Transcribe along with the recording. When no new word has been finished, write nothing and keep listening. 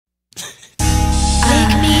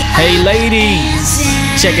Hey ladies,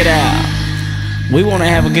 check it out. We wanna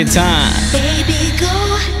have a good time. Baby, go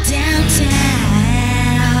downtown.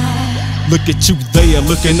 Look at you there,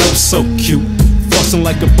 looking oh so cute, flossing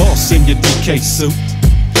like a boss in your DK suit.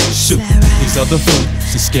 Shoot, these other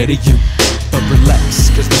fools are scared of you, but relax,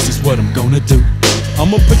 cause this is what I'm gonna do.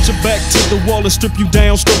 I'ma put your back to the wall and strip you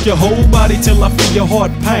down, stroke your whole body till I feel your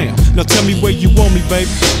heart pound. Now tell me where you want me, baby.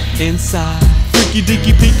 Inside, freaky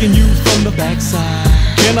deaky peeking you from the backside.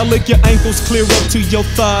 Can I lick your ankles clear up to your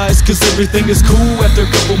thighs? Cause everything is cool after a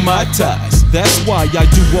couple Mai Tais. That's why I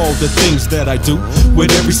do all the things that I do.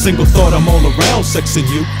 With every single thought I'm all around sexing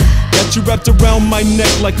you. Got you wrapped around my neck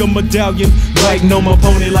like a medallion, riding on my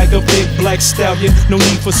pony like a big black stallion. No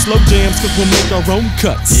need for slow jams cause we'll make our own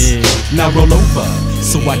cuts. Yeah. Now roll over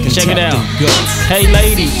so I can Check it tap out. them guts. Hey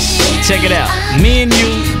ladies, check it out. Me and you,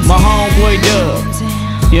 my homeboy Dub.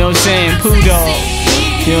 You know what I'm saying? P-Dawg.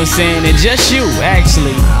 You know what I'm saying? And just you,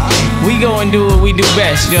 actually. We go and do what we do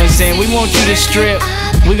best. You know what I'm saying? We want you to strip.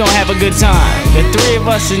 We gonna have a good time. The three of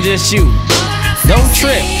us and just you. Don't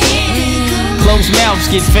trip. Closed mouths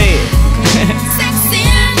get fed.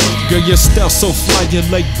 Girl, your style so fly, you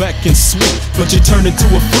lay back and sweet, but you turn into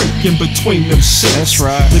a freak in between them shits. That's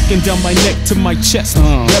right. Looking down my neck to my chest,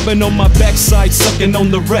 grabbing on my backside, sucking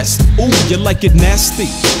on the rest. Ooh, you like it nasty,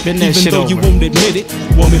 Bend that even shit though over. you won't admit it.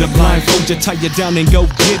 Want me to blindfold you, tie you down and go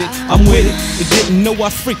get it? I'm with it, you didn't know I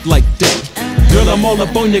freak like that. Girl, I'm all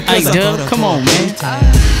up on you Hey cause Dub, come on man.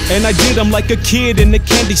 and I did, I'm like a kid in the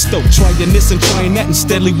candy store, trying this and trying that and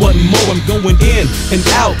steadily wanting more. I'm going in and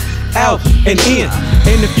out and in.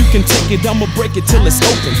 And if you can take it, I'ma break it till it's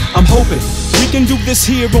open. I'm hoping we can do this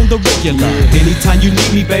here on the regular. Anytime you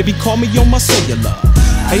need me, baby, call me on my cellular.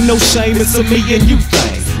 Ain't no shame, it's a me and you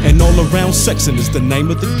thing. And all around Sexxxin is the name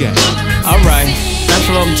of the game. Alright, that's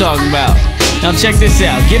what I'm talking about. Now check this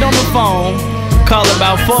out. Get on the phone, call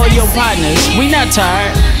about 4 of your partners. We not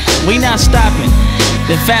tired, we not stopping.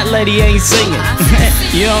 The fat lady ain't singing.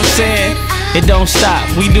 You know what I'm saying? It don't stop.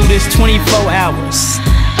 We do this 24 hours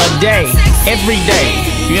a day, every day.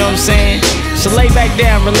 You know what I'm saying? So lay back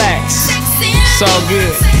down, relax. It's all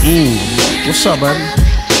good. What's up, baby?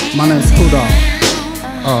 My name's P-Dawg.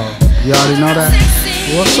 You already know that?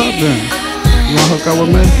 What's up then? You wanna hook up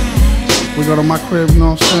with me? We go to my crib, you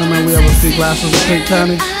know what I'm saying, man? We have a few glasses of pink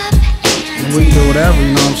candy. And we can do whatever,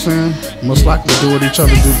 you know what I'm saying? Most likely do what each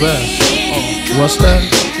other do best. What's that?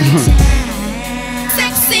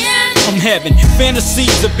 I'm having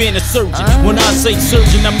fantasies of being a surgeon. When I say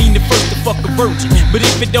surgeon, I mean the first to fuck a virgin. But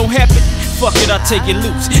if it don't happen, fuck it, I'll take it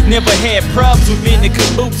loose. Never had problems with being a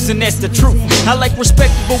caboose, and that's the truth. I like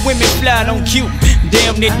respectable women, fly on cue.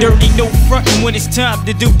 Damn, they're dirty, no frontin' when it's time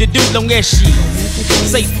to do the do. Long as she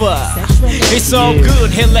safer. It's all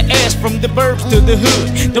good, hella ass from the burbs to the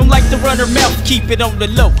hood. Don't like to run her mouth, keep it on the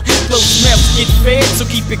low. Close mouths get fed, so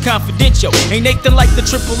keep it confidential. Ain't Nathan like the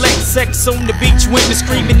triple X sex on the beach. Women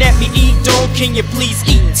screaming at me, E-Dawg, can you please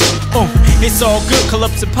eat? It's all good, call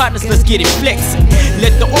up some partners, let's get it flexin'.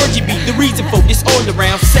 Let the orgy be the reason for this all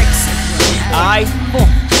around sexin'. Aight,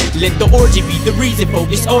 let the orgy be the reason for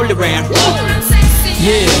this all around.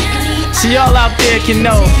 Yeah, so y'all out there can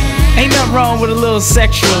know, ain't nothing wrong with a little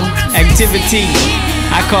sexual activity.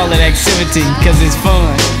 I call it activity cause it's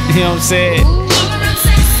fun, you know what I'm saying?